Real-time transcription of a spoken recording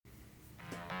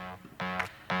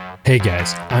Hey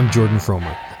guys, I'm Jordan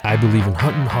Fromer. I believe in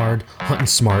hunting hard, hunting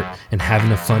smart, and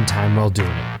having a fun time while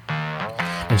doing it.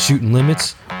 And shooting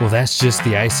limits, well, that's just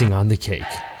the icing on the cake.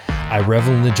 I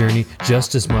revel in the journey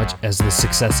just as much as the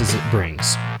successes it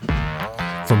brings.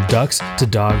 From ducks to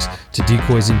dogs to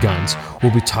decoys and guns,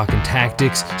 we'll be talking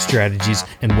tactics, strategies,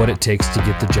 and what it takes to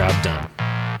get the job done.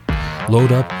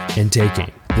 Load up and take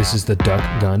aim. This is the Duck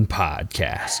Gun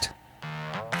Podcast.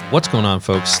 What's going on,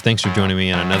 folks? Thanks for joining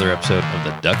me on another episode of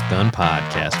the Duck Gun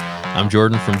Podcast. I'm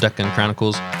Jordan from Duck Gun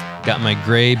Chronicles. Got my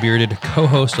gray bearded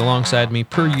co-host alongside me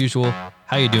per usual.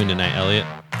 How you doing tonight, Elliot?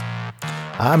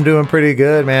 I'm doing pretty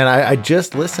good, man. I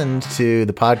just listened to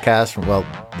the podcast from,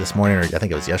 this morning, or I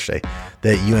think it was yesterday,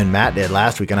 that you and Matt did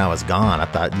last week, and I was gone. I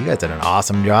thought you guys did an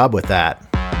awesome job with that.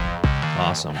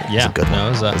 Awesome. It was Yeah. a good one. No,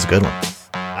 It was a good one.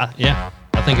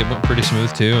 I think it went pretty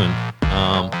smooth too. And,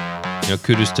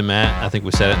 kudos to Matt. I think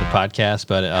we said it in the podcast,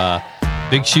 but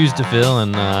big shoes to fill.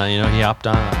 And, he hopped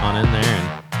on in there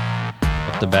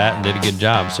and up the bat and did a good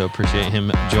job. So appreciate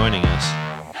him joining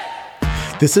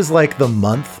us. This is like the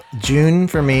month. June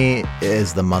for me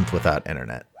is the month without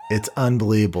internet. It's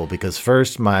unbelievable because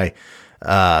first my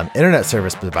internet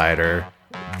service provider,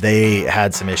 they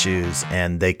had some issues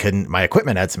and my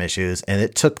equipment had some issues, and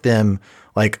it took them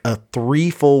like 3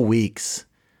 full weeks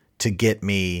to get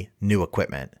me new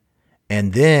equipment.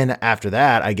 And then after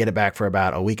that, I get it back for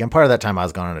about a week. And part of that time I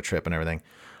was gone on a trip and everything.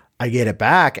 I get it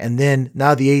back. And then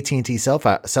now the AT&T cell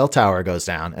tower goes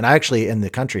down. And I actually, in the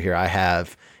country here, I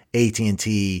have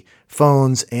AT&T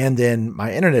phones, and then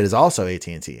my internet is also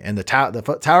AT&T, and the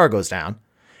tower goes down.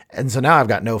 And so now I've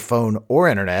got no phone or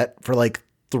internet for like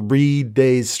 3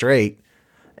 days straight.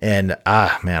 And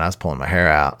man, I was pulling my hair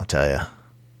out, I'll tell you.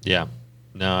 Yeah.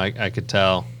 No, I could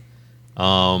tell.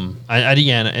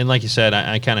 And like you said,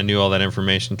 I kind of knew all that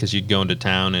information because you'd go into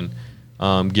town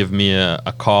and give me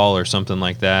a call or something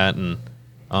like that, and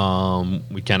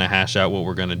we kind of hash out what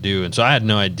we're going to do. And so I had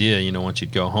no idea, once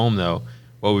you'd go home, though,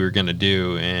 what we were going to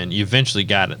do. And you eventually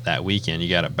got it that weekend. You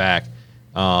got it back.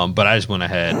 But I just went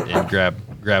ahead and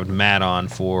grabbed Matt on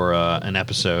for an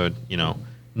episode,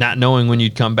 not knowing when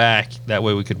you'd come back. That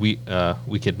way we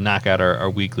could knock out our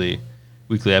weekly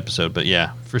episode. But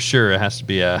yeah, for sure, it has to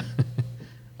be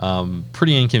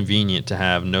pretty inconvenient to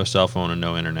have no cell phone and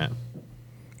no internet.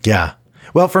 Yeah.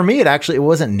 Well, for me, it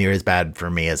wasn't near as bad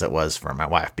for me as it was for my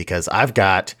wife, because I've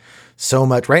got so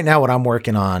much right now. What I'm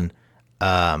working on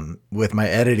with my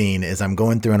editing is I'm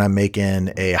going through and I'm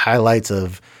making a highlights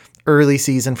of early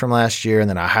season from last year, and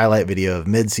then a highlight video of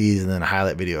mid-season, and then a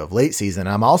highlight video of late season.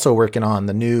 I'm also working on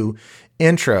the new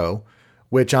intro,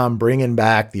 which I'm bringing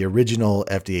back the original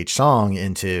FDH song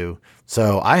into.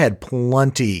 So I had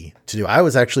plenty to do. I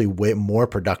was actually way more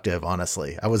productive,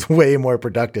 honestly. I was way more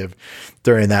productive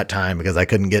during that time because I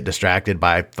couldn't get distracted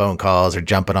by phone calls or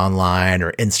jumping online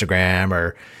or Instagram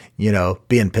or,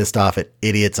 being pissed off at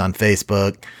idiots on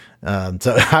Facebook.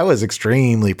 So I was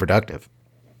extremely productive.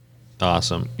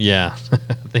 Awesome. Yeah.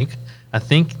 I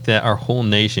think that our whole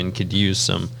nation could use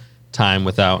some time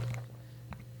without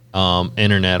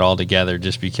internet altogether,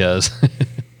 just because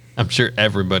I'm sure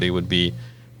everybody would be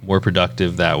more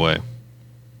productive that way.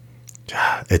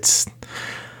 It's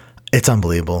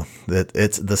unbelievable that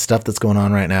it's the stuff that's going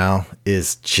on right now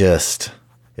is just,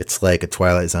 it's like a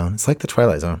Twilight Zone. It's like the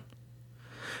Twilight Zone.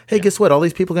 Hey, Guess what? All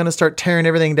these people are going to start tearing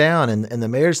everything down, and the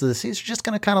mayors of the cities are just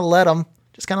going to kind of let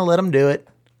them do it.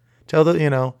 Tell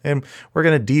the, and we're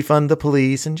going to defund the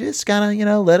police and just kind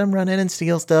of, let them run in and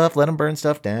steal stuff, let them burn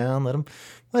stuff down, let them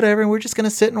whatever. And we're just going to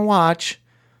sit and watch.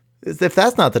 If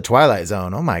that's not the Twilight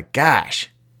Zone, oh my gosh.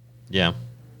 Yeah.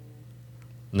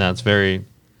 No, it's very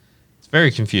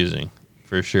confusing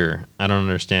for sure. I don't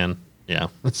understand. Yeah.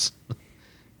 It's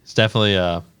definitely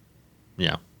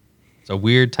it's a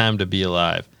weird time to be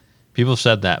alive. People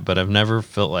said that, but I've never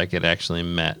felt like it actually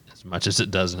met as much as it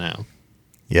does now.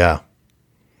 Yeah.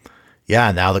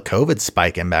 Yeah, now the COVID's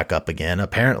spiking back up again,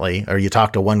 apparently. Or you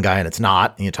talk to one guy and it's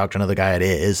not, and you talk to another guy it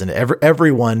is. And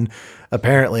everyone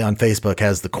apparently on Facebook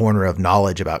has the corner of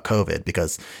knowledge about COVID,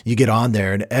 because you get on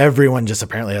there and everyone just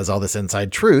apparently has all this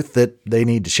inside truth that they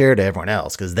need to share to everyone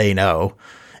else because they know.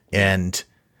 And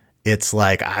it's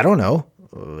like, I don't know.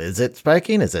 Is it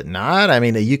spiking? Is it not? I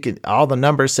mean, all the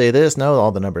numbers say this. No,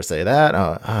 all the numbers say that.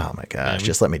 Oh my gosh.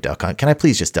 Just let me duck hunt. Can I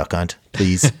please just duck hunt?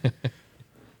 Please.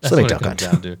 Just let me duck hunt.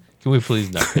 Can we please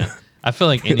duck hunt? I feel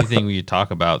like anything we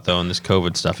talk about, though, in this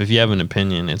COVID stuff, if you have an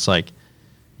opinion, it's like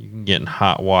you can get in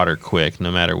hot water quick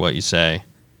no matter what you say,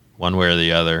 one way or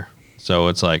the other. So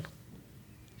it's like,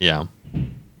 yeah.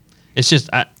 It's just,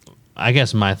 I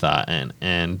guess my thought,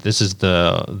 and this is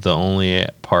the only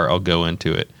part I'll go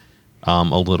into it a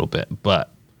little bit, but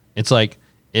it's like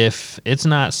if it's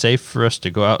not safe for us to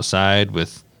go outside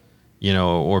with,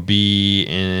 or be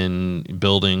in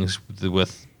buildings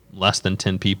with less than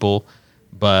 10 people,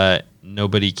 but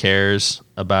nobody cares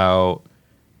about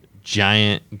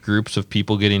giant groups of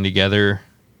people getting together,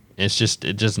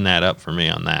 it doesn't add up for me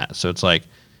on that. So it's like,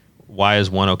 why is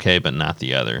one okay but not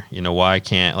the other? Why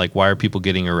are people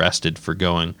getting arrested for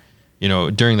going,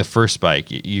 during the first spike,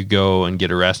 you go and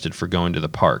get arrested for going to the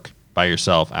park by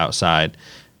yourself outside,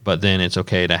 but then it's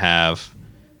okay to have,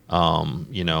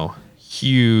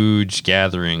 huge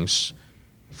gatherings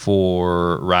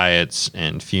for riots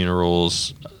and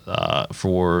funerals,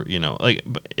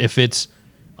 if it's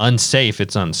unsafe,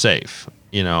 it's unsafe.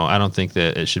 I don't think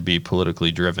that it should be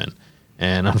politically driven.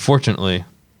 And unfortunately,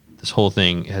 this whole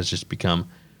thing has just become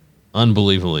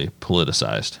unbelievably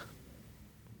politicized.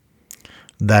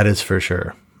 That is for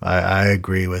sure. I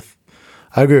agree with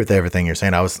everything you're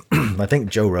saying. I think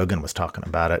Joe Rogan was talking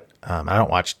about it. I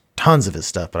don't watch tons of his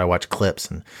stuff, but I watch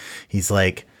clips, and he's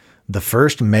like, the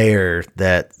first mayor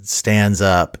that stands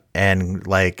up and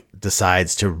like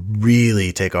decides to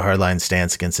really take a hardline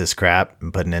stance against this crap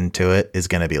and put an end to it is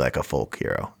going to be like a folk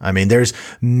hero. I mean, there's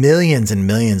millions and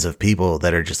millions of people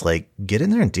that are just like, get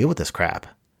in there and deal with this crap.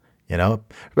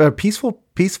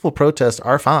 Peaceful protests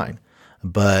are fine.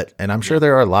 And I'm sure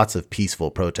there are lots of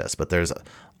peaceful protests, but there's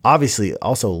obviously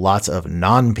also lots of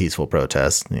non-peaceful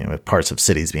protests, with parts of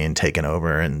cities being taken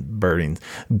over and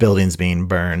buildings being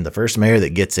burned. The first mayor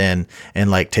that gets in and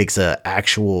like takes a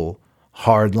actual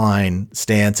hardline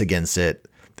stance against it,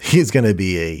 he's going to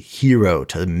be a hero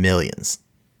to millions.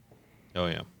 Oh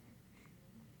yeah,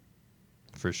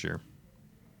 for sure.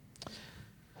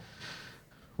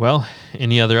 Well,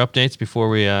 any other updates before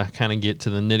we kind of get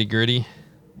to the nitty gritty?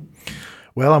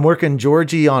 Well, I'm working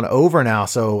Georgie on Over now.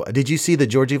 So did you see the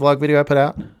Georgie vlog video I put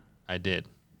out? I did.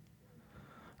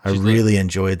 I really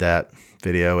enjoyed that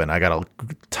video, and I got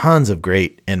tons of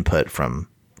great input from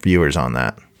viewers on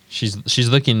that. She's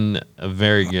looking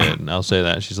very good. I'll say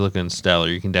that. She's looking stellar.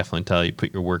 You can definitely tell you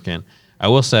put your work in. I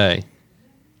will say,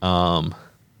 the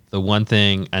one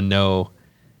thing I know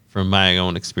from my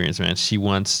own experience, man, she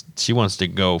wants to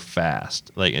go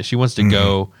fast. Like, she wants to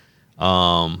go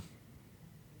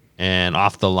and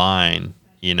off the line.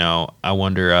 I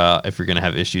wonder if you're going to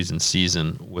have issues in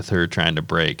season with her trying to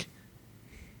break.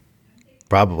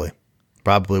 Probably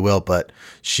will. But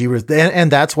she was,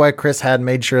 and that's why Chris had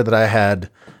made sure that I had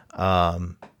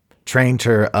trained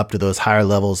her up to those higher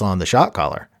levels on the shot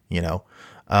collar,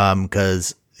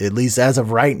 because at least as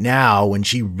of right now, when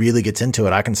she really gets into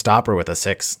it, I can stop her with a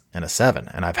 6 and a 7.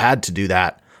 And I've had to do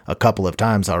that a couple of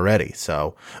times already.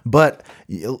 So, but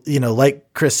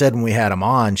like Chris said, when we had him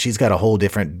on, she's got a whole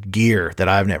different gear that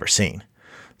I've never seen.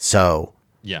 So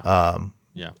yeah.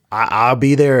 I'll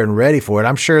be there and ready for it.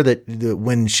 I'm sure that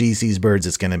when she sees birds,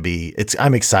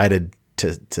 I'm excited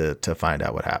to find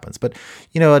out what happens. But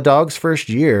a dog's first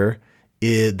year,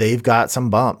 they've got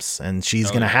some bumps, and she's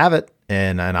going to have it,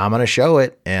 and I'm going to show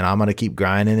it, and I'm going to keep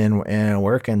grinding and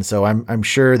working. So I'm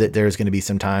sure that there's going to be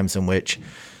some times in which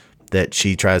that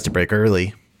she tries to break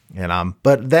early,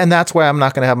 but then that's why I'm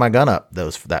not going to have my gun up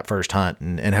that first hunt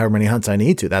and however many hunts I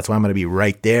need to. That's why I'm going to be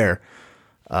right there.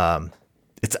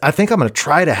 I think I'm going to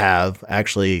try to have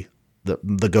actually the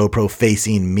GoPro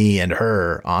facing me and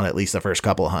her on at least the first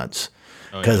couple of hunts,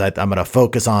 because I'm going to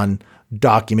focus on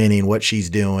documenting what she's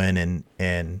doing.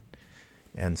 And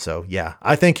so, yeah,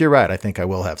 I think you're right. I think I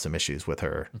will have some issues with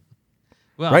her.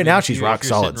 Well, now she's rock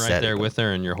solid. Right there with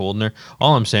her, and you're holding her.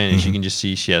 All I'm saying is you can just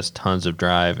see she has tons of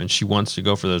drive, and she wants to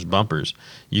go for those bumpers.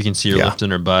 You can see her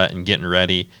lifting her butt and getting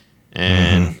ready,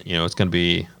 and it's going to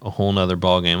be a whole nother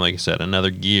ball game. Like I said, another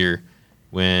gear.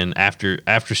 When after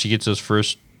she gets those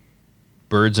first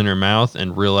birds in her mouth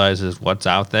and realizes what's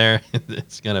out there,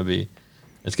 it's gonna be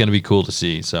cool to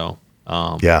see. So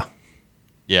yeah,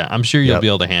 I'm sure you'll be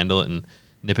able to handle it and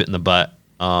nip it in the butt.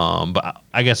 But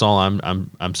I guess all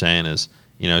I'm saying is,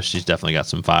 she's definitely got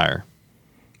some fire.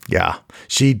 Yeah,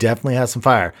 she definitely has some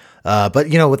fire. But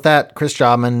with that Chris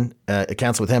Jobman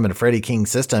accounts with him and a Freddie King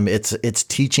system, it's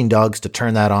teaching dogs to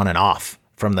turn that on and off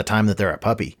from the time that they're a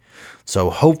puppy. So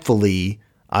hopefully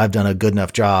I've done a good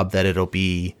enough job that it'll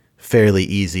be fairly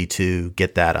easy to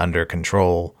get that under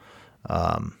control,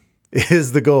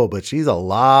 is the goal. But she's a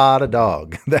lot of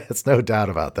dog. That's no doubt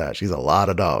about that. She's a lot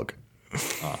of dog.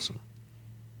 Awesome.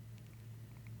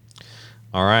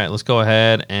 All right, let's go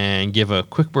ahead and give a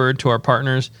quick word to our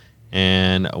partners,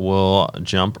 and we'll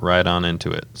jump right on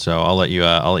into it. So I'll let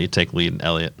you take lead,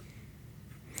 Elliot.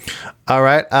 All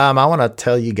right. I want to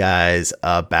tell you guys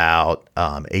about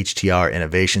HTR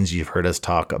Innovations. You've heard us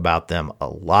talk about them a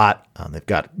lot. They've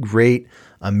got great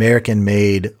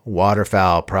American-made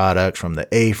waterfowl products, from the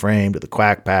A-frame to the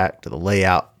quack pack to the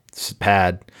layout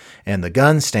pad and the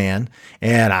gun stand.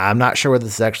 And I'm not sure whether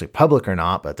this is actually public or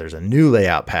not, but there's a new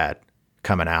layout pad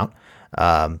coming out.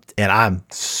 And I'm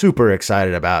super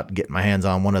excited about getting my hands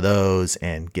on one of those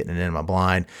and getting it in my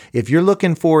blind. If you're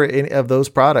looking for any of those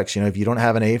products, if you don't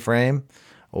have an A-frame,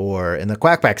 and the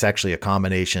quack pack's actually a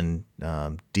combination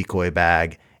decoy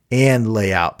bag and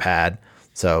layout pad.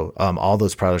 So all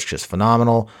those products just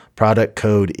phenomenal. Product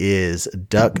code is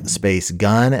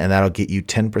DuckSpaceGun, and that'll get you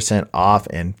 10% off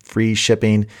and free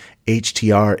shipping.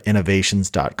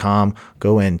 HTRinnovations.com.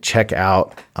 Go and check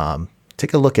out,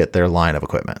 take a look at their line of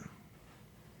equipment.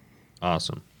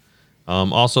 Awesome.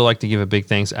 Also like to give a big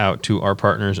thanks out to our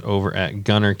partners over at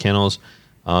Gunner Kennels.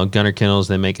 Gunner Kennels,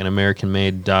 they make an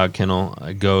American-made dog kennel.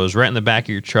 It goes right in the back of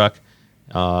your truck.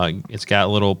 It's got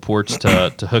little ports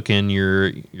to hook in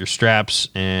your straps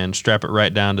and strap it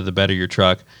right down to the bed of your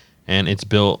truck. And it's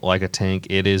built like a tank.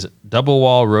 It is double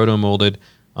wall roto-molded,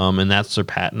 and that's their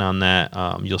patent on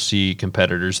that. You'll see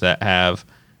competitors that have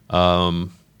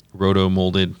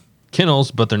roto-molded kennels,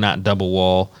 but they're not double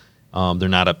wall. They're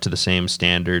not up to the same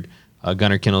standard.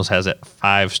 Gunner Kennels has a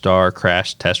 5-star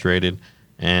crash test rated.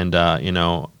 And,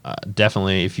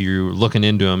 definitely if you're looking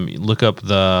into them, look up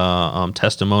the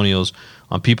testimonials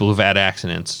on people who've had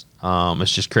accidents.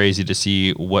 It's just crazy to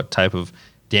see what type of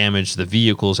damage the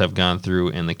vehicles have gone through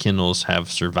and the kennels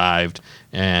have survived,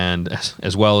 and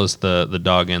as well as the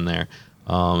dog in there.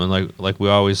 And like we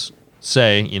always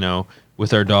say,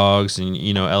 with our dogs, and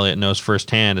Elliot knows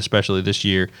firsthand, especially this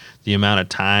year, the amount of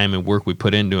time and work we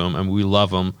put into them, and we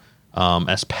love them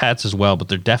as pets as well, but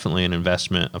they're definitely an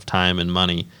investment of time and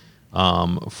money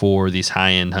for these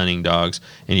high-end hunting dogs.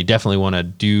 And you definitely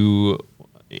want to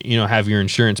have your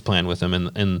insurance plan with them,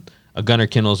 and a Gunner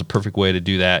Kennel is a perfect way to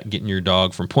do that, getting your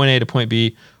dog from point A to point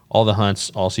B, all the hunts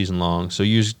all season long. So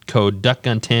use code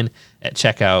DuckGun10 at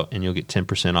checkout and you'll get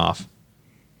 10% off.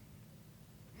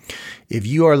 If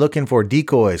you are looking for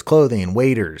decoys, clothing,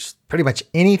 waders, pretty much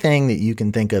anything that you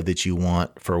can think of that you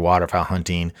want for waterfowl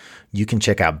hunting, you can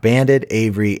check out Banded,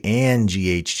 Avery, and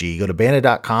GHG. Go to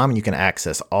banded.com and you can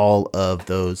access all of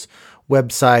those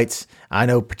websites. I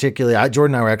know particularly,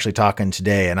 Jordan and I were actually talking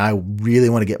today, and I really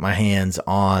want to get my hands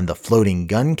on the floating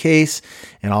gun case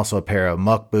and also a pair of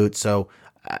muck boots. So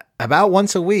about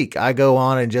once a week, I go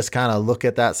on and just kind of look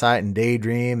at that site and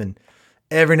daydream, and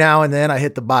every now and then I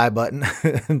hit the buy button.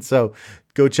 And so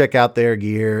go check out their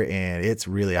gear, and it's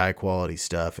really high quality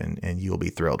stuff, and you'll be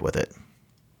thrilled with it.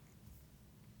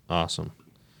 Awesome.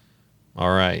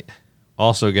 All right.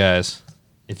 Also, guys,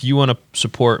 if you want to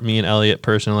support me and Elliot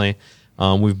personally,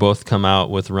 we've both come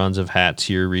out with runs of hats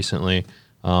here recently.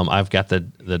 I've got the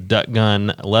Duck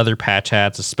Gun leather patch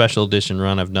hats, a special edition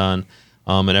run I've done.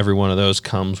 And every one of those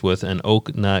comes with an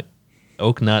oak nuts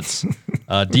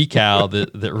decal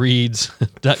that reads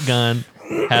Duck Gun,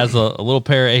 has a little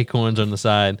pair of acorns on the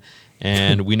side,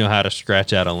 and we know how to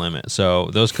scratch out a limit. So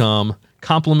those come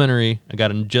complimentary. I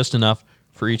got just enough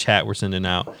for each hat we're sending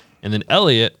out. And then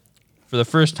Elliot, for the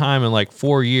first time in like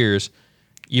 4 years,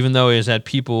 even though he's had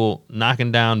people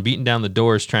beating down the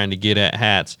doors trying to get at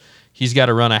hats, he's got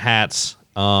a run of hats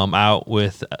out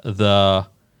with the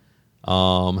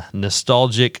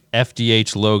nostalgic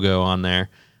FDH logo on there.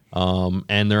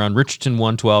 And they're on Richardson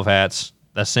 112 hats.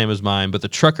 That's the same as mine, but the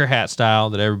trucker hat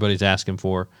style that everybody's asking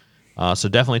for. So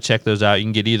definitely check those out. You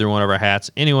can get either one of our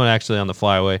hats, anyone actually on the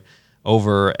Flyway,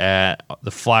 over at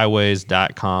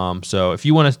theflyways.com. So if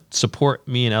you want to support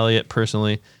me and Elliot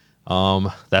personally,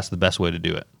 that's the best way to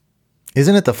do it.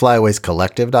 Isn't it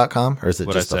theflywayscollective.com, or is it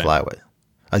just the Flyway?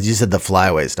 You said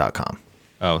theflyways.com.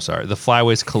 Oh, sorry.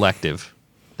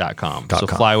 Theflywayscollective.com. So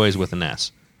Flyways with an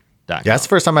S. Yeah, that's the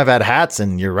first time I've had hats,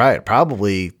 and you're right.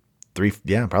 Probably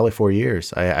 4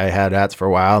 years. I had hats for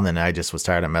a while, and then I just was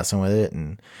tired of messing with it.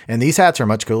 And these hats are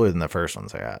much cooler than the first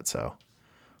ones I had, so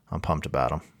I'm pumped about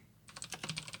them.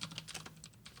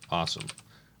 Awesome.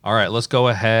 All right, let's go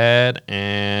ahead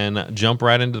and jump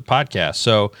right into the podcast.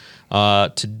 So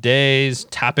today's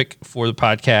topic for the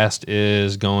podcast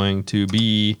is going to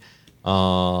be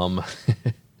how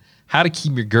to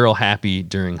keep your girl happy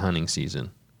during hunting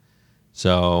season.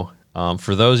 So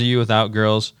for those of you without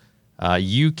girls,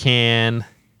 you can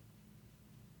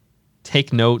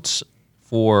take notes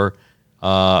for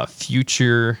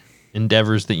future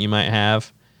endeavors that you might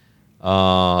have.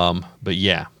 But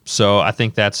yeah, so I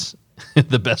think that's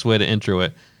the best way to intro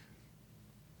it.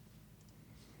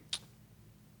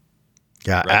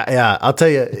 Yeah, Right. yeah. I'll tell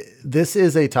you, this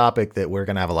is a topic that we're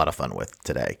going to have a lot of fun with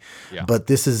today. Yeah. But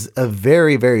this is a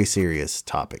very, very serious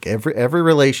topic. Every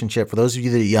relationship, for those of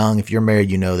you that are young, if you're married,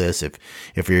 you know this. If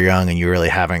you're young and you really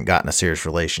haven't gotten a serious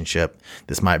relationship,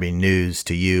 this might be news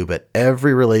to you. But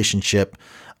every relationship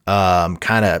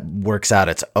kind of works out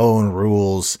its own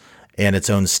rules and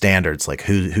its own standards, like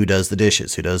who does the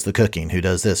dishes, who does the cooking, who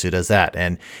does this, who does that,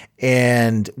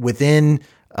 and within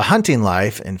a hunting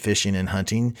life and fishing and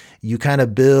hunting, you kind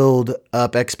of build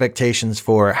up expectations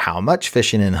for how much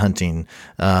fishing and hunting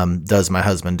does my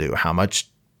husband do, how much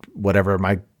whatever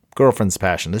my girlfriend's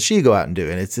passion does she go out and do,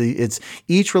 and it's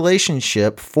each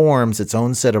relationship forms its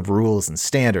own set of rules and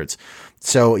standards.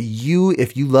 So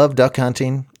if you love duck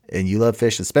hunting and you love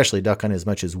fish, especially duck hunting as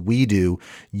much as we do,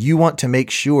 you want to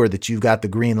make sure that you've got the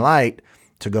green light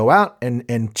to go out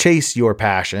and chase your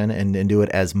passion and do it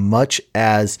as much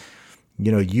as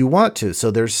you want to.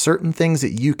 So there's certain things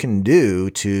that you can do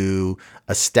to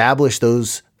establish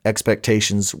those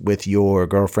expectations with your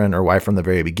girlfriend or wife from the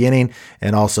very beginning,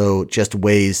 and also just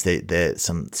ways that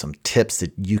some tips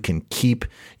that you can keep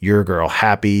your girl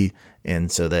happy,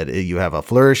 and so that you have a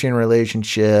flourishing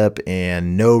relationship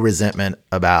and no resentment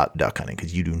about duck hunting,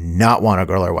 because you do not want a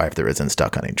girl or wife that resents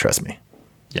duck hunting. Trust me.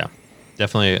 Yeah,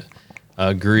 definitely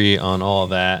agree on all of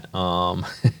that.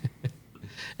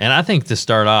 And I think to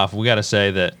start off, we got to say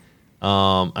that,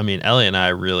 Elliot and I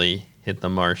really hit the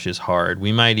marshes hard.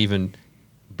 We might even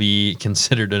be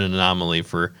considered an anomaly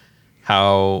for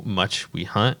how much we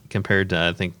hunt compared to,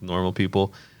 I think, normal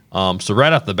people. So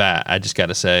right off the bat, I just got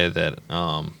to say that,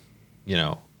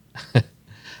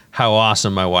 how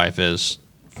awesome my wife is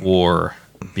for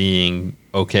being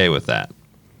okay with that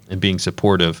and being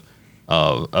supportive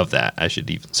of that, I should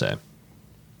even say.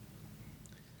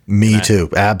 Me too.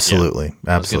 Absolutely.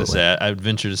 Yeah. Absolutely. I was going to say, I would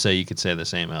venture to say you could say the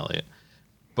same, Elliot.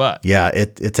 But yeah,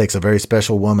 it takes a very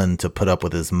special woman to put up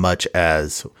with as much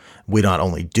as we not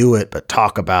only do it, but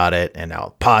talk about it, and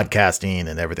now podcasting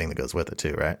and everything that goes with it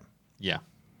too, right? Yeah.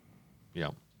 Yeah.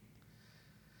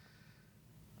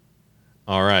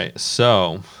 All right.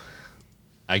 So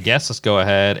I guess let's go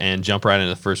ahead and jump right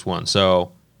into the first one.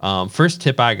 So first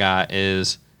tip I got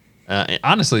is,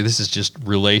 honestly, this is just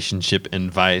relationship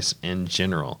advice in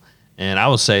general. And I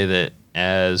will say that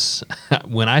as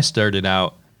when I started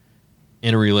out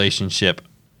in a relationship,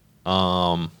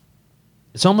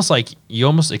 it's almost like you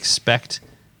almost expect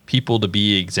people to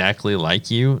be exactly like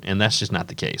you, and that's just not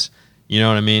the case. You know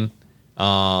what I mean?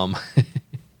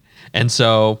 And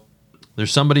so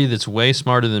there's somebody that's way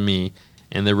smarter than me,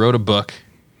 and they wrote a book,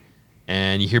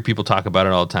 and you hear people talk about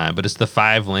it all the time, but it's the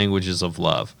 5 languages of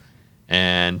love.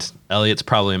 And Elliot's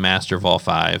probably a master of all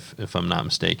 5, if I'm not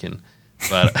mistaken.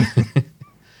 But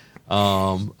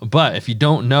but if you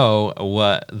don't know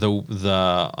what the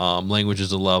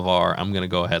languages of love are, I'm going to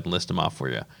go ahead and list them off for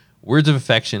you. Words of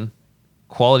affection,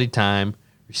 quality time,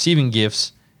 receiving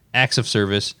gifts, acts of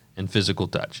service, and physical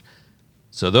touch.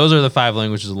 So those are the 5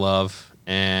 languages of love.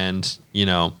 And,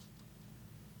 the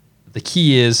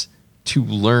key is to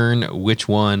learn which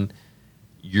one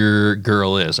your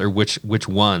girl is, or which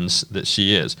ones that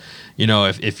she is.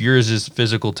 If yours is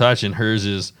physical touch and hers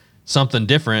is something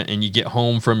different, and you get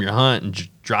home from your hunt and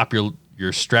drop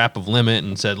your strap of limit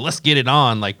and said, let's get it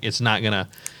on, like it's not gonna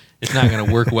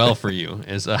work well for you.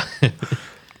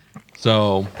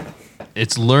 So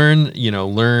it's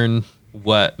learn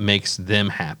what makes them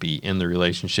happy in the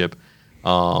relationship.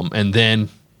 And then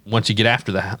once you get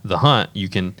after the hunt, you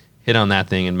can hit on that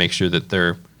thing and make sure that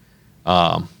they're,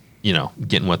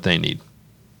 getting what they need.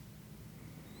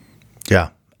 Yeah.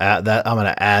 That I'm going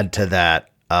to add to that.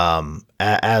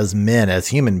 As men, as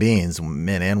human beings,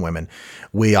 men and women,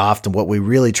 what we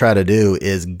really try to do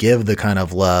is give the kind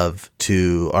of love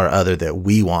to our other that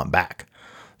we want back.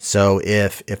 So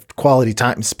if quality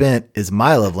time spent is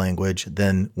my love language,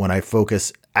 then when I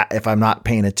focus, if I'm not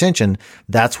paying attention,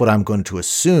 that's what I'm going to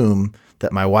assume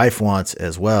that my wife wants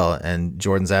as well. And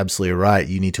Jordan's absolutely right.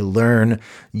 You need to learn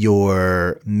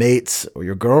your mate's or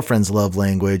your girlfriend's love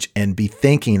language and be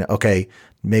thinking, okay,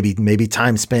 maybe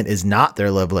time spent is not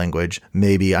their love language.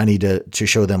 Maybe I need to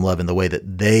show them love in the way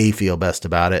that they feel best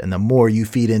about it. And the more you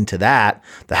feed into that,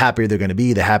 the happier they're going to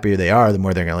be, the happier they are, the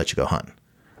more they're going to let you go hunt.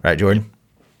 Right, Jordan?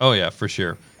 Oh yeah, for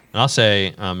sure. And I'll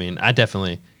say,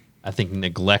 I think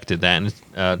neglected that,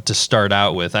 and to start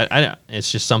out with,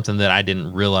 it's just something that I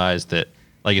didn't realize that,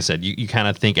 like I said, you kind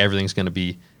of think everything's going to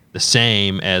be the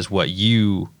same as what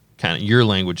your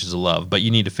languages of love, but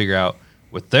you need to figure out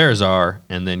what theirs are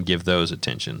and then give those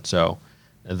attention. So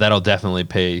that'll definitely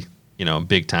pay,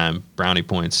 big time brownie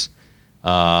points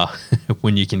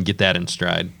when you can get that in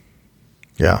stride.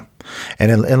 Yeah.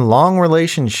 And in long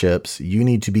relationships, you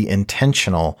need to be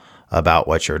intentional about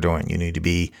what you're doing. You need to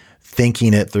be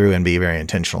thinking it through and be very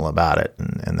intentional about it.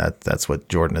 And that's what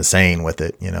Jordan is saying with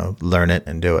it, learn it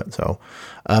and do it. So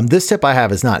this tip I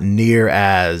have is not near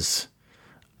as,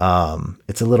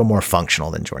 it's a little more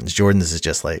functional than Jordan's. Jordan's is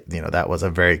just like, that was a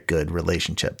very good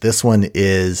relationship. This one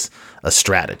is a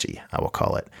strategy, I will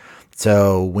call it.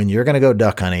 So when you're going to go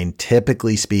duck hunting,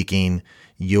 typically speaking,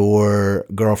 your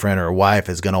girlfriend or wife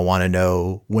is going to want to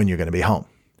know when you're going to be home.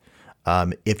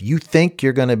 If you think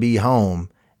you're going to be home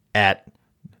at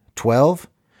 12,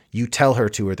 you tell her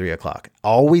 2 or 3 o'clock.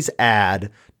 Always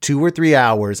add 2 or 3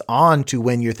 hours on to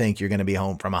when you think you're going to be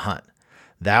home from a hunt.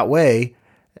 That way,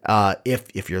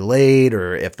 if you're late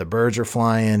or if the birds are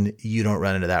flying, you don't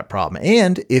run into that problem.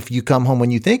 And if you come home when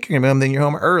you think you're going to be home, then you're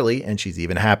home early and she's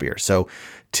even happier. So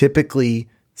typically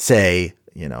say,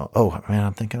 oh man,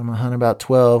 I'm thinking I'm going to hunt about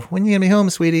 12. When are you going to be home,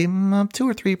 sweetie? 2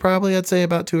 or 3, probably. I'd say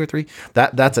about 2 or 3.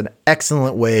 That's an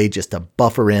excellent way just to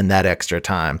buffer in that extra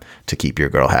time to keep your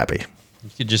girl happy. You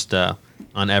could just,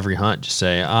 on every hunt, just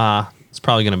say, it's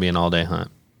probably going to be an all-day hunt.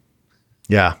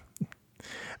 Yeah.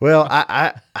 Well,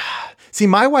 I see,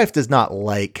 my wife does not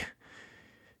like,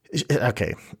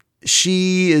 okay,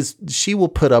 she will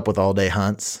put up with all-day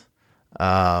hunts,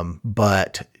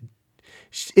 but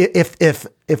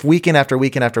if weekend after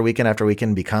weekend after weekend after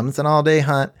weekend becomes an all day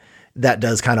hunt, that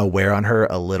does kind of wear on her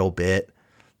a little bit.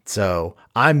 So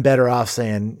I'm better off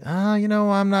saying,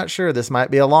 I'm not sure. This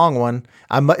might be a long one.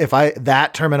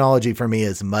 That terminology for me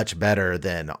is much better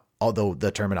than although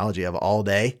the terminology of all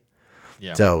day.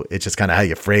 Yeah. So it's just kind of how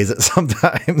you phrase it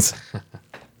sometimes.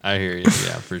 I hear you.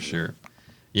 Yeah, for sure.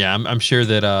 Yeah, I'm sure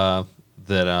that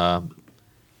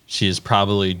she is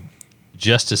probably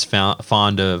just as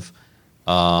fond of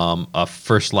a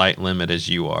first light limit as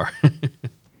you are.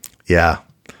 Yeah.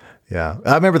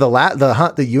 I remember the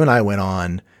hunt that you and I went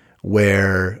on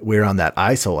where we were on that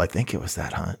ice hole. I think it was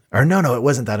that hunt. Or no, it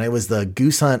wasn't that. It was the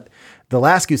goose hunt, the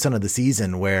last goose hunt of the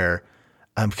season where,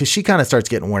 because she kind of starts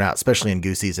getting worn out, especially in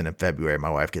goose season in February. My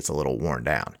wife gets a little worn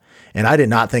down. And I did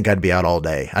not think I'd be out all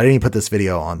day. I didn't even put this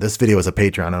video on. This video is a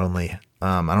Patreon only.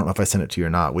 I don't know if I sent it to you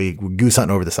or not. We goose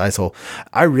hunting over this ice hole.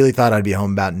 I really thought I'd be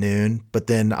home about noon, but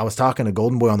then I was talking to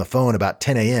Golden Boy on the phone about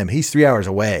 10 a.m. He's 3 hours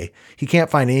away. He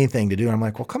can't find anything to do. And I'm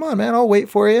like, well, come on, man. I'll wait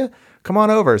for you. Come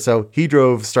on over. So he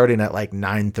drove starting at like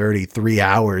 9:30, 3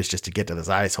 hours just to get to this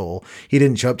ice hole. He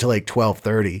didn't show up till like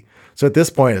 12:30. So at this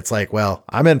point, it's like, well,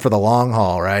 I'm in for the long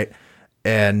haul, right?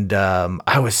 And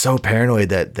I was so paranoid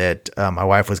that my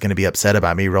wife was going to be upset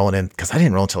about me rolling in because I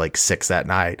didn't roll until like 6 that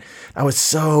night. I was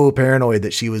so paranoid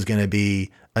that she was going to be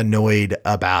annoyed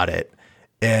about it.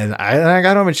 And I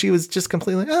got home and she was just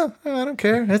completely, oh, I don't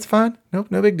care. It's fine. Nope,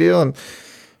 no big deal.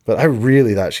 But I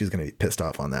really thought she was going to be pissed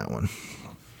off on that one.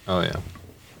 Oh, yeah.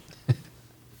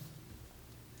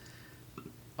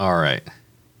 All right.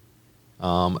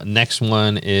 Next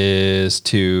one is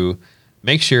to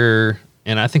make sure,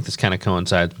 and I think this kind of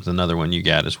coincides with another one you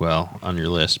got as well on your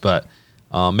list, but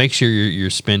make sure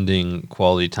you're spending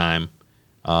quality time,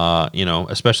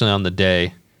 especially on the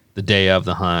day of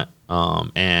the hunt,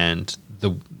 and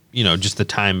just the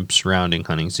time surrounding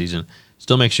hunting season.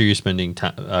 Still make sure you're spending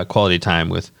quality time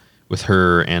with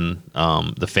her and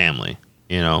the family.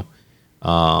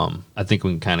 I think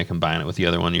we can kind of combine it with the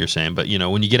other one you're saying, but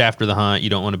when you get after the hunt,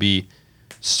 you don't want to be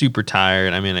super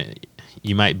tired. I mean,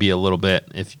 you might be a little bit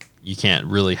if you can't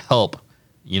really help,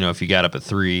 if you got up at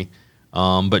 3,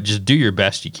 but just do your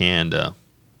best you can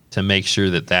to make sure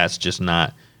that that's just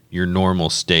not your normal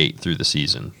state through the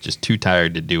season. Just too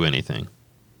tired to do anything.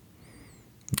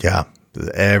 Yeah.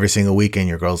 Every single weekend,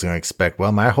 your girl's going to expect,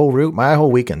 well, my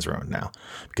whole weekend's ruined now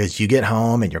because you get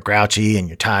home and you're grouchy and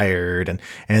you're tired.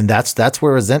 And that's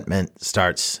where resentment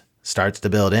starts to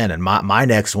build in. And my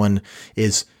next one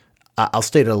is, I'll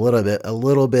state it a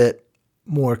little bit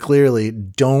more clearly.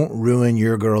 Don't ruin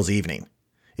your girl's evening.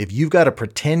 If you've got to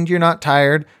pretend you're not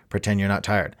tired, pretend you're not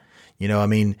tired. I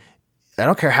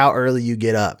don't care how early you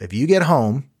get up. If you get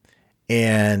home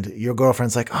and your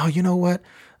girlfriend's like, oh, you know what?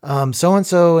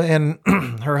 So-and-so and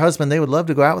her husband, they would love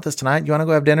to go out with us tonight. You want to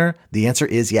go have dinner? The answer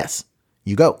is yes.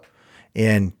 You go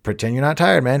and pretend you're not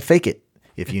tired, man. Fake it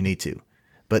if you need to,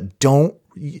 but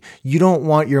you don't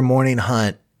want your morning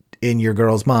hunt in your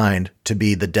girl's mind to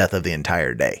be the death of the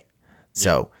entire day.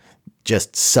 So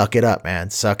just suck it up,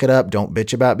 man. Suck it up. Don't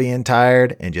bitch about being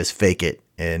tired and just fake it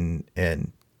and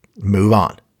move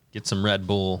on. Get some Red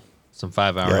Bull, some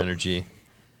 5-hour energy.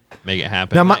 Make it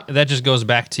happen. Now that just goes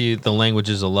back to the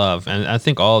languages of love. And I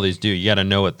think all of these do. You got to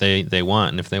know what they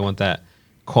want. And if they want that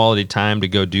quality time to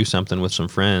go do something with some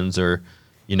friends or,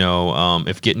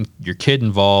 if getting your kid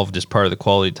involved is part of the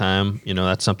quality time,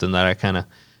 that's something that I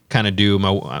kind of do.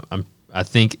 I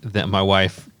think that my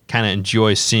wife kind of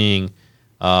enjoys seeing,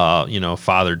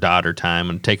 father-daughter time,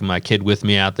 and taking my kid with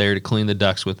me out there to clean the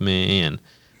ducks with me, and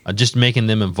just making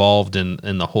them involved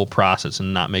in the whole process,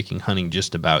 and not making hunting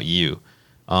just about you.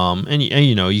 And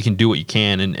you can do what you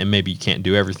can, and maybe you can't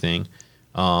do everything.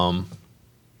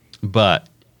 But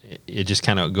it just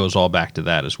kind of goes all back to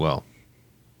that as well.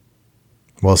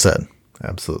 Well said.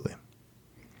 Absolutely.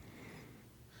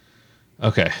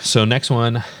 Okay, so next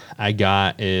one I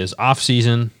got is off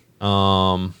season.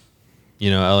 Elliot,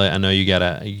 I know you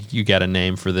got a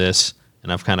name for this,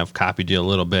 and I've kind of copied you a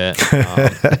little bit.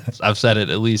 I've said it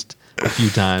at least a few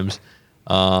times,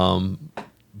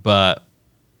 but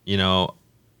do you want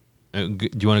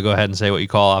to go ahead and say what you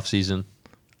call off season?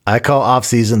 I call off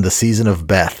season the season of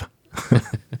Beth.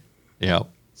 Yeah.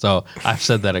 So I've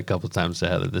said that a couple times to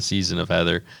Heather, the season of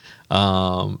Heather,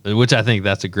 which I think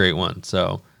that's a great one.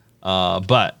 So,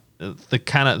 but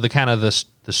the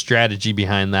strategy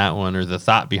behind that one, or the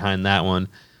thought behind that one,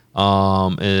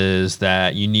 is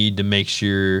that you need to make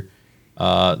sure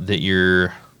that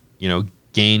you're,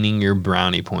 gaining your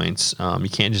brownie points. You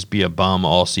can't just be a bum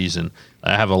all season.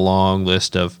 I have a long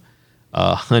list of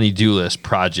honey-do list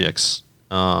projects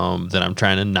that I'm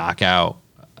trying to knock out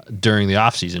during the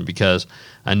off season, because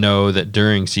I know that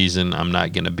during season I'm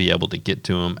not going to be able to get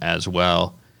to them as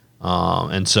well.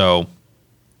 And so,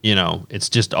 it's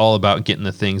just all about getting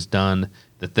the things done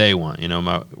that they want.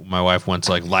 My wife wants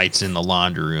like lights in the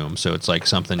laundry room. So it's like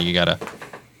something you got to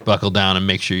buckle down and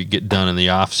make sure you get done in the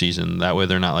off season. That way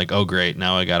they're not like, oh great,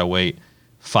 now I got to wait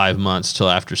 5 months till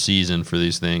after season for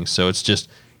these things. So it's just,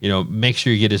 make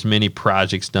sure you get as many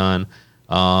projects done.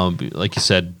 Like you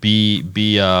said, I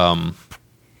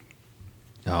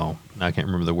can't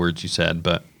remember the words you said,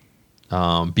 but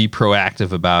be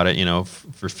proactive about it,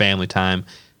 for family time,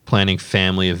 planning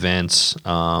family events,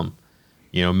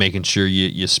 making sure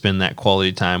you spend that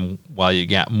quality time while you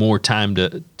got more time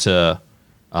to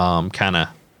kind of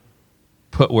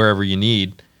put wherever you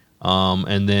need,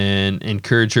 and then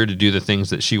encourage her to do the things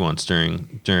that she wants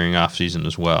during off season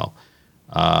as well.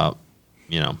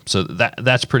 So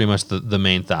that's pretty much the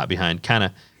main thought behind kind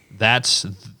of that's,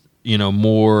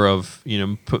 more of,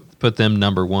 put them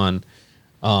number one.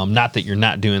 Not that you're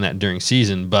not doing that during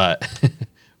season, but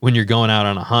when you're going out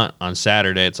on a hunt on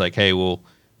Saturday, it's like, hey, well,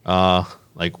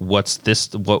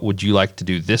 what would you like to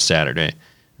do this Saturday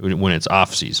when it's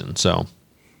off season? So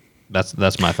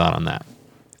that's my thought on that.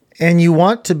 And you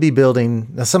want to be building,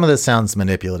 now some of this sounds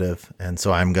manipulative, and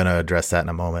so I'm going to address that in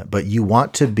a moment, but you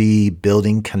want to be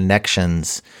building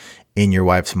connections in your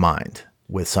wife's mind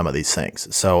with some of these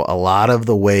things. So a lot of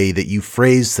the way that you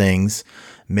phrase things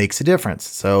makes a difference.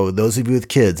 So those of you with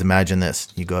kids, imagine this.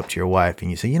 You go up to your wife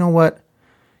and you say, you know what?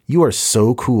 You are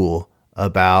so cool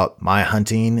about my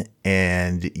hunting,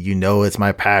 and it's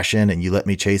my passion, and you let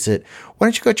me chase it. Why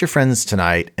don't you go with your friends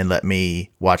tonight and let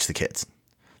me watch the kids?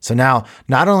 So now,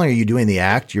 not only are you doing the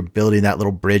act, you're building that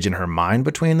little bridge in her mind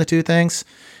between the two things.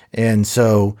 And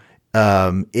so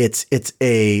it's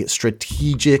a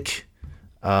strategic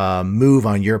move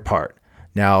on your part.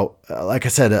 Now, like I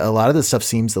said, a lot of this stuff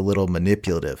seems a little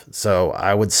manipulative. So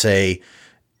I would say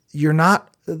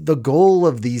the goal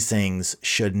of these things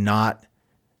should not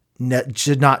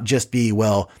just be,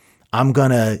 well, I'm going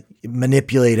to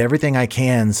manipulate everything I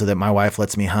can so that my wife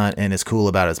lets me hunt and is cool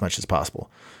about it as much as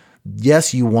possible.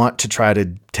 Yes, you want to try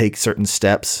to take certain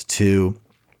steps to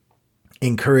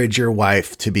encourage your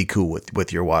wife to be cool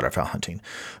with your waterfowl hunting.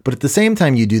 But at the same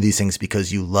time, you do these things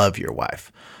because you love your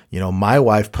wife. My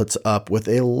wife puts up with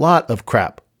a lot of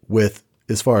crap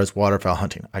as far as waterfowl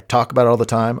hunting. I talk about it all the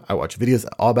time. I watch videos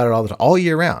all about it all the time, all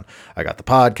year round. I got the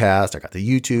podcast, I got the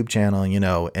YouTube channel,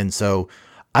 and so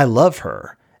I love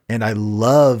her. And I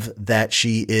love that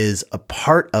she is a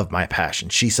part of my passion.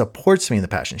 She supports me in the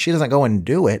passion. She doesn't go and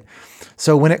do it.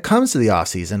 So when it comes to the off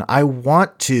season, I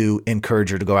want to encourage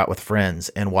her to go out with friends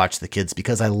and watch the kids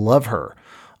because I love her.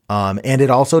 And it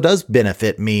also does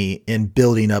benefit me in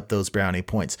building up those brownie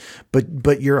points.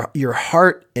 But your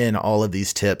heart in all of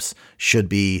these tips should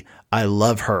be, I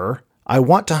love her. I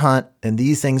want to hunt, and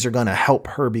these things are going to help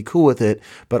her be cool with it.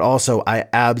 But also, I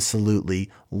absolutely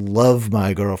love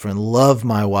my girlfriend, love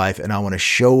my wife, and I want to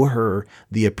show her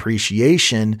the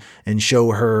appreciation and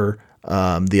show her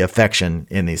the affection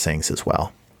in these things as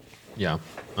well. Yeah,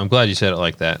 I'm glad you said it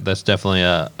like that. That's definitely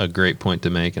a great point to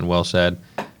make, and well said.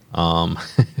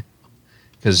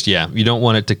 Because, you don't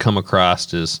want it to come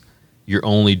across as you're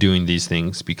only doing these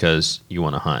things because you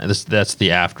want to hunt. That's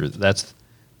the after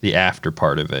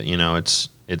part of it.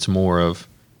 It's more of,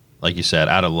 like you said,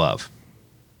 out of love.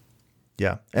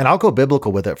 Yeah. And I'll go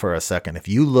biblical with it for a second. If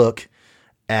you look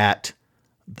at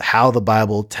how the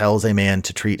Bible tells a man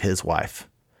to treat his wife,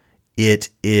 it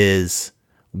is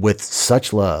with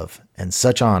such love and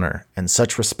such honor and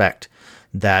such respect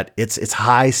that it's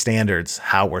high standards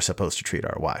how we're supposed to treat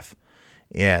our wife.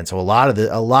 And so a lot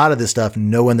of this stuff,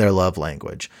 knowing their love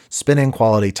language, spending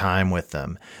quality time with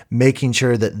them, making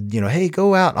sure that, hey,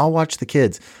 go out and I'll watch the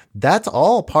kids. That's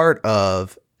all part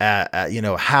of,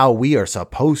 how we are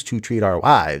supposed to treat our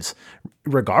wives,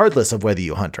 regardless of whether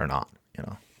you hunt or not,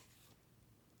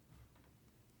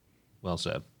 Well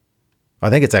said. I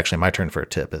think it's actually my turn for a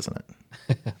tip, isn't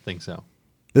it? I think so.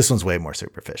 This one's way more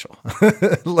superficial.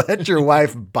 Let your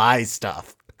wife buy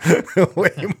stuff.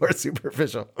 Way more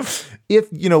superficial.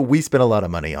 If, we spend a lot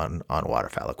of money on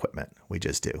waterfowl equipment. We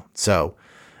just do. So,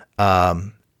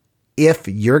 if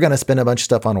you're going to spend a bunch of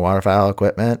stuff on waterfowl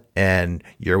equipment and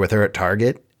you're with her at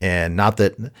Target and not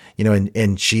that,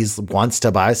 and she's wants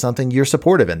to buy something, you're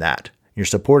supportive in that. You're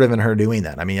supportive in her doing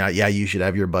that. I mean, yeah, you should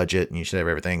have your budget and you should have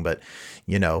everything, but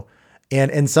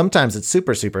and sometimes it's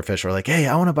super superficial. Like, hey,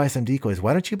 I want to buy some decoys.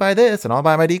 Why don't you buy this and I'll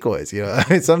buy my decoys?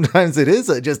 Sometimes it is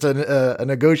just a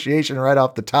negotiation right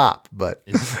off the top, but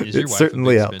is your wife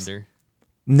certainly a big helps. spender?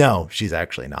 No, she's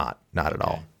actually not at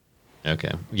all.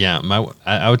 Okay. Yeah.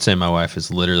 I would say my wife is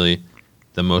literally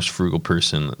the most frugal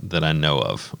person that I know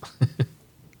of.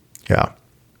 Yeah.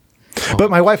 But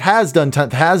my wife has done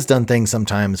things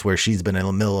sometimes where she's been a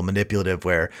little manipulative,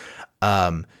 where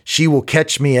she will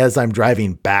catch me as I'm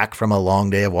driving back from a long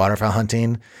day of waterfowl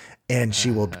hunting, and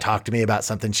she will talk to me about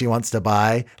something she wants to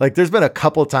buy. Like, there's been a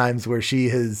couple times where she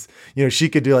has, she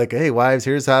could do like, hey, wives,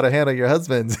 here's how to handle your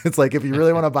husbands. It's like, if you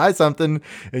really want to buy something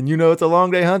and it's a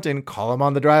long day hunting, call him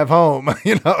on the drive home,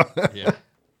 Yeah.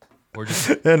 Or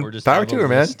just power to her,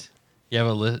 man. You have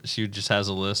a list. She just has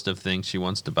a list of things she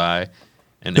wants to buy.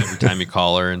 And every time you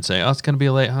call her and say, oh, it's going to be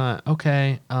a late hunt.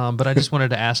 Okay. But I just wanted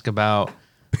to ask about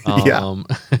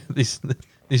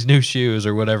these new shoes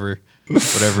or whatever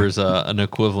is an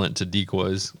equivalent to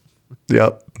decoys.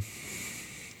 Yep.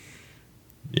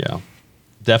 Yeah.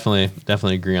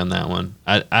 Definitely agree on that one.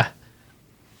 I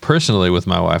personally, with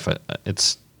my wife,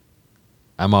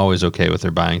 I'm always okay with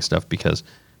her buying stuff because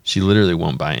she literally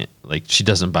won't buy it. Like, she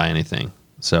doesn't buy anything.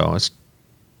 So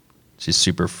she's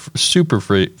super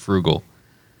frugal.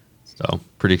 So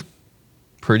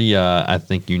pretty, I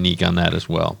think, unique on that as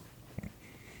well.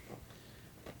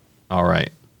 All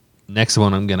right. Next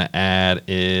one I'm going to add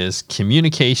is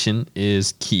communication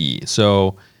is key.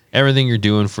 So everything you're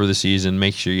doing for the season,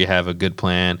 make sure you have a good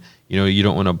plan. You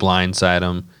don't want to blindside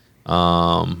them.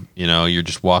 You're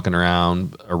just walking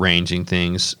around arranging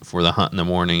things for the hunt in the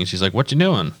morning. And she's like, what you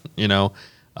doing?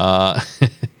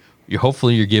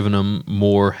 Hopefully you're giving them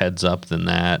more heads up than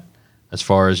that. As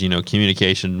far as,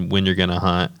 communication when you're going to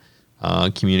hunt,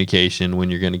 communication when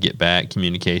you're going to get back,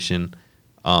 communication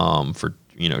for,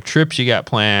 trips you got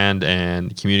planned,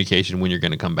 and communication when you're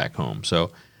going to come back home.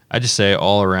 So I just say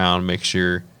all around, make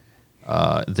sure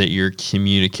that you're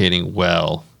communicating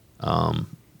well,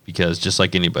 because just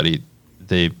like anybody,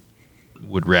 they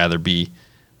would rather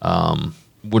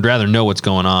know what's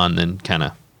going on than kind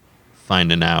of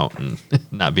finding out and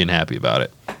not being happy about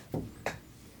it.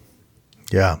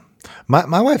 Yeah.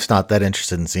 My wife's not that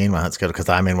interested in seeing my hunt schedule, because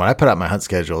when I put out my hunt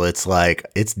schedule, it's like,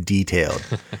 it's detailed,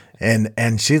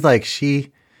 and she's like,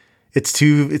 it's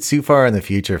too far in the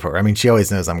future for her. I mean, she always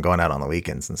knows I'm going out on the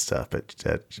weekends and stuff, but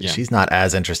she's not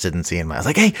as interested in seeing I was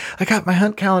like, hey, I got my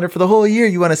hunt calendar for the whole year.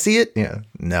 You want to see it? Yeah.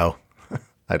 No,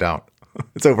 I don't.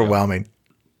 It's overwhelming.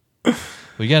 Well,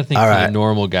 you got to think the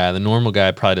normal guy. The normal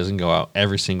guy probably doesn't go out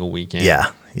every single weekend.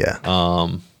 Yeah.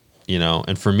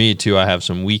 And for me too, I have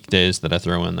some weekdays that I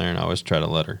throw in there, and I always try to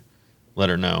let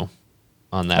her know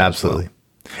on that. Absolutely.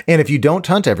 And if you don't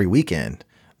hunt every weekend,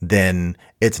 then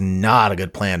it's not a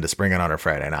good plan to spring it on her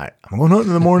Friday night. I'm going hunting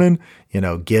in the morning,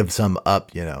 give some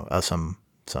up, some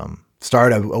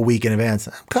start a week in advance.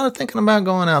 I'm kind of thinking about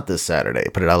going out this Saturday,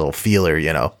 put it out a little feeler,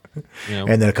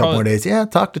 and then a couple more days. Yeah.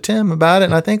 Talk to Tim about it.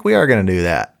 And I think we are going to do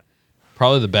that.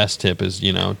 Probably the best tip is,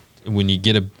 when you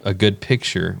get a good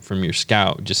picture from your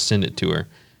scout, just send it to her.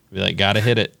 Be like, gotta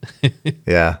hit it.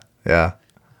 Yeah.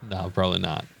 No, probably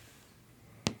not.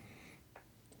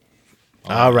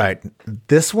 All right.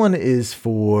 This one is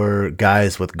for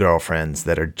guys with girlfriends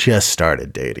that are just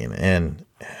started dating. And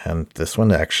this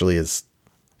one actually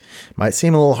might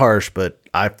seem a little harsh, but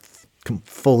I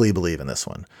fully believe in this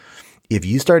one. If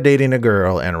you start dating a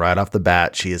girl and right off the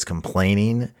bat, she is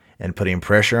complaining and putting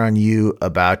pressure on you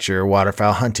about your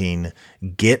waterfowl hunting,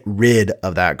 get rid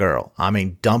of that girl. I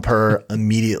mean, dump her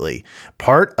immediately.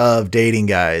 Part of dating,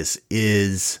 guys,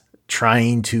 is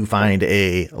trying to find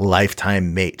a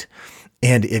lifetime mate.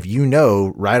 And if you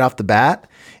know right off the bat,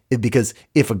 because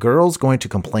if a girl's going to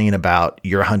complain about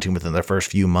your hunting within the first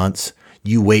few months,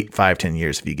 you wait 5-10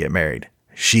 years if you get married.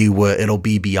 It'll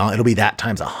be that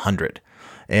times 100.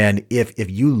 And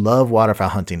if you love waterfowl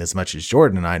hunting as much as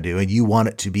Jordan and I do, and you want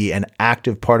it to be an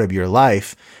active part of your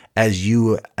life as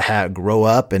you grow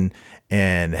up and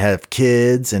have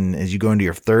kids, and as you go into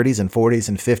your 30s and 40s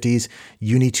and 50s,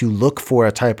 you need to look for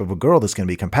a type of a girl that's going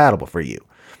to be compatible for you.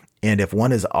 And if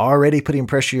one is already putting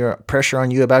pressure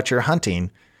on you about your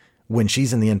hunting, when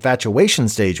she's in the infatuation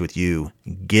stage with you,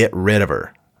 get rid of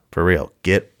her. For real,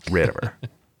 get rid of her.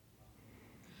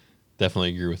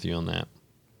 Definitely agree with you on that.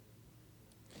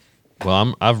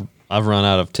 Well, I've run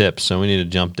out of tips, so we need to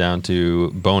jump down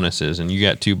to bonuses, and you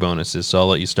got 2 bonuses, so I'll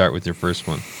let you start with your first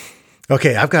one.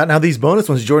 Okay, I've got now these bonus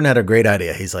ones. Jordan had a great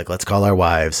idea. He's like, let's call our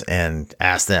wives and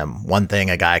ask them one thing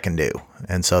a guy can do.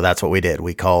 And so that's what we did.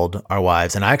 We called our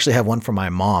wives, and I actually have one from my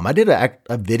mom. I did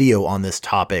a video on this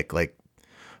topic like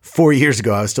 4 years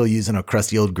ago. I was still using a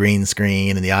crusty old green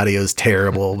screen, and the audio is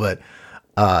terrible, but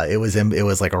it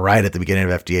was like right at the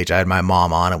beginning of FDH. I had my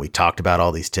mom on, and we talked about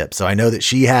all these tips. So I know that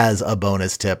she has a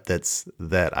bonus tip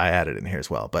that I added in here as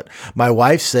well. But my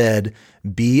wife said,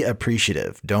 be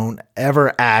appreciative. Don't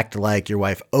ever act like your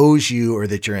wife owes you or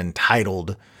that you're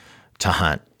entitled to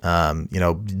hunt.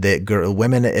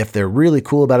 Women, if they're really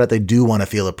cool about it, they do want to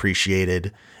feel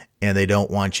appreciated, and they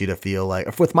don't want you to feel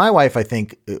like. With my wife, I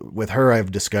think with her,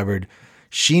 I've discovered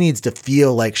she needs to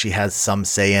feel like she has some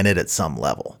say in it at some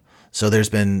level. So there's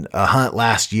been a hunt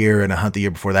last year and a hunt the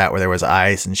year before that where there was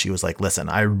ice, and she was like, listen,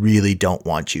 I really don't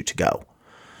want you to go.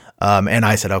 And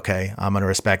I said, okay, I'm going to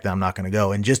respect that. I'm not going to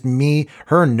go. And just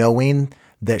her knowing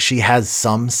that she has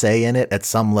some say in it at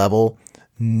some level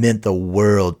meant the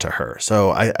world to her.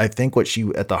 So I think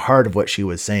at the heart of what she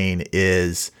was saying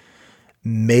is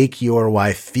make your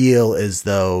wife feel as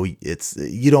though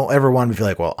you don't ever want to feel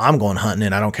like, well, I'm going hunting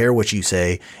and I don't care what you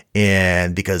say.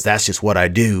 And because that's just what I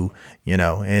do,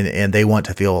 and they want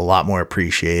to feel a lot more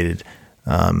appreciated,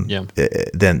 than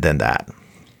that.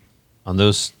 On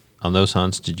those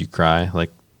hunts, did you cry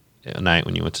like at night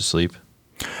when you went to sleep?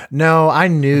 No, I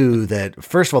knew that,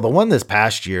 first of all, the one this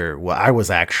past year, I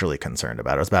was actually concerned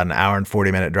about. It was about an hour and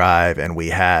 40-minute drive, and we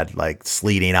had like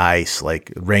sleeting ice,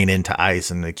 like rain into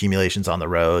ice and accumulations on the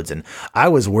roads. And I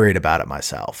was worried about it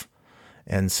myself.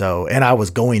 And I was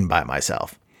going by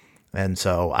myself. And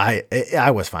so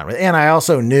I was fine with it. And I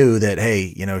also knew that,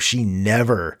 hey,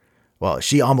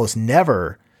 she almost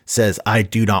never says, I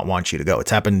do not want you to go.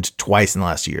 It's happened twice in the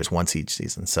last 2 years, once each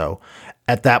season. So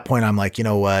at that point, I'm like, you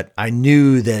know what? I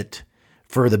knew that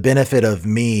for the benefit of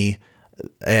me,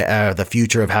 the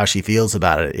future of how she feels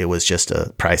about it, it was just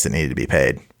a price that needed to be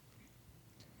paid.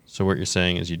 So what you're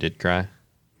saying is you did cry?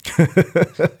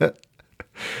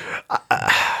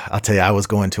 I'll tell you, I was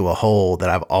going to a hole that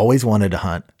I've always wanted to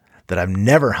hunt, that I've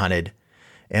never hunted.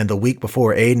 And the week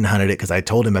before Aiden hunted it, because I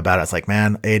told him about it, I was like,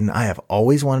 man, Aiden, I have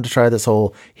always wanted to try this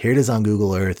hole. Here it is on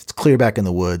Google Earth. It's clear back in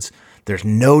the woods. There's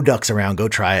no ducks around. Go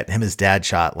try it. Him and his dad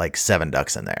shot like 7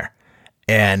 ducks in there.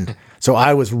 And so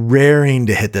I was raring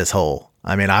to hit this hole.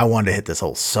 I mean, I wanted to hit this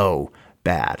hole so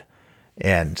bad.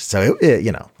 And so,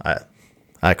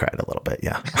 I cried a little bit.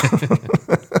 Yeah.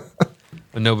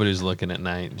 But nobody's looking at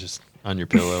night, just on your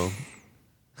pillow.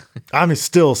 I'm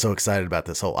still so excited about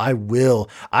this hole.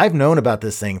 I've known about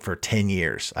this thing for 10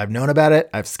 years. I've known about it.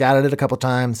 I've scouted it a couple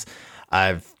times.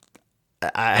 But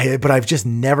I've just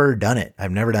never done it.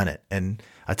 I've never done it. And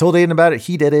I told Aiden about it.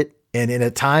 He did it. And in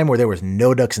a time where there was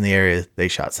no ducks in the area, they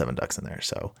shot 7 ducks in there.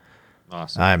 So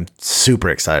awesome. I'm super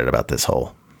excited about this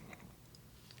hole.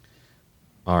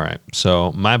 All right.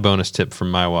 So my bonus tip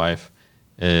from my wife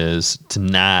is to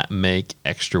not make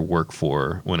extra work for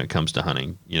her when it comes to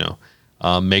hunting.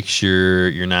 Make sure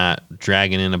you're not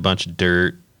dragging in a bunch of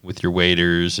dirt with your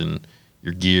waders and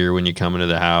your gear when you come into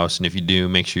the house. And if you do,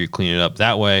 make sure you clean it up.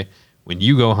 That way, when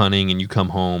you go hunting and you come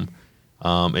home,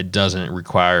 it doesn't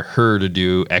require her to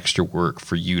do extra work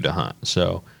for you to hunt.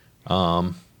 So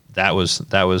that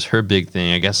was her big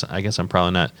thing. I guess I'm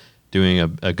probably not doing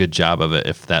a good job of it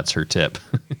if that's her tip.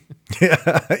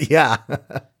 Yeah.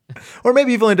 Or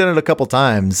maybe you've only done it a couple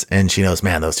times and she knows,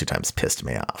 man, those 2 times pissed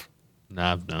me off.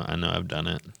 No, I know I've done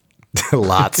it.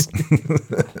 Lots.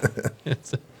 Yeah.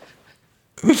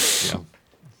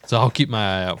 So I'll keep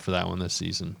my eye out for that one this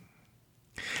season.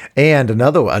 And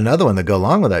another one that go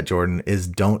along with that, Jordan, is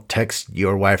don't text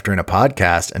your wife during a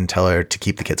podcast and tell her to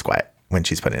keep the kids quiet when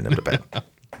she's putting them to bed.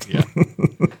 Yeah.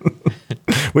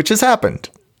 Which has happened.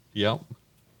 Yep.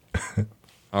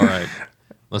 All right.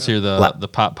 Let's hear the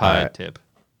pot pie tip.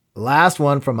 Last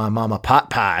one from my mama, Pot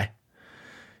Pie.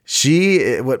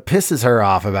 What pisses her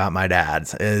off about my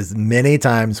dad's is many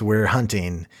times we're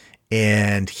hunting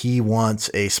and he wants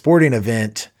a sporting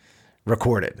event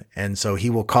recorded. And so he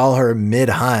will call her mid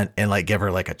hunt and like give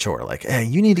her like a chore, like, hey,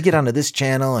 you need to get onto this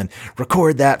channel and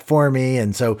record that for me.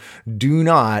 And so do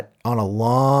not on a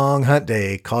long hunt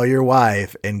day, call your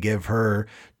wife and give her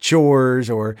chores,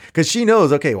 or because she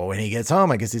knows, okay, well, when he gets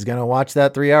home, I guess he's going to watch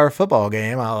that 3-hour football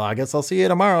game. I guess I'll see you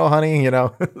tomorrow, honey.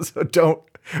 So don't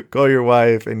call your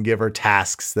wife and give her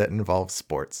tasks that involve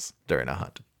sports during a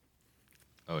hunt.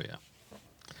 Oh yeah.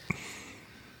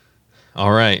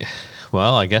 All right.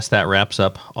 Well, I guess that wraps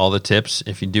up all the tips.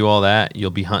 If you do all that,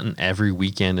 you'll be hunting every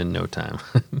weekend in no time.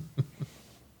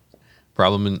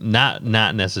 Probably not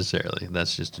necessarily.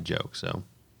 That's just a joke. So,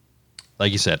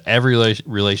 like you said, every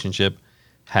relationship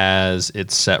has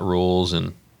its set rules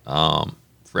and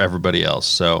for everybody else.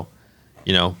 So,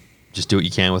 just do what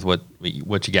you can with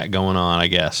what you got going on, I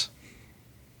guess.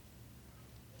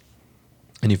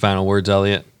 Any final words,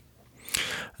 Elliot?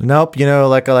 Nope.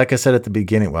 Like I said at the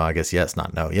beginning, well, I guess yes,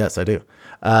 not no. Yes, I do.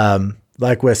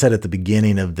 Like what I said at the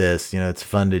beginning of this, it's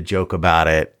fun to joke about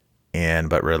it,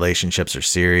 but relationships are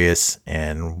serious,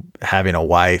 and having a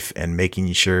wife and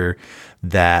making sure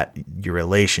that your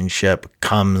relationship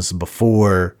comes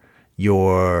before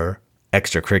your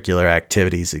extracurricular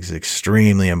activities is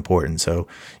extremely important. So,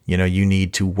 you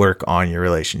need to work on your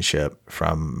relationship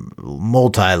from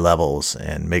multi levels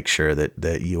and make sure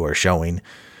that you are showing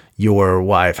your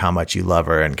wife how much you love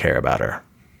her and care about her.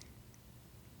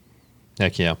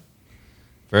 Heck yeah.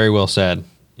 Very well said.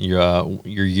 Your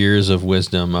years of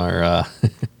wisdom are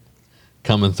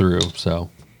coming through.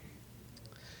 So,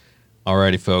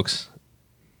 alrighty, folks.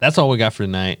 That's all we got for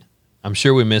tonight. I'm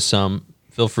sure we missed some.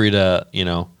 Feel free to,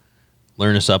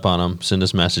 learn us up on them. Send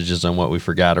us messages on what we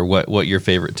forgot or what your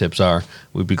favorite tips are.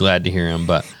 We'd be glad to hear them.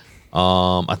 But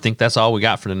I think that's all we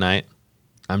got for tonight.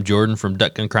 I'm Jordan from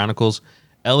Duck Gun Chronicles.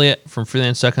 Elliot from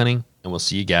Freelance Duck Hunting, and we'll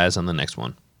see you guys on the next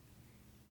one.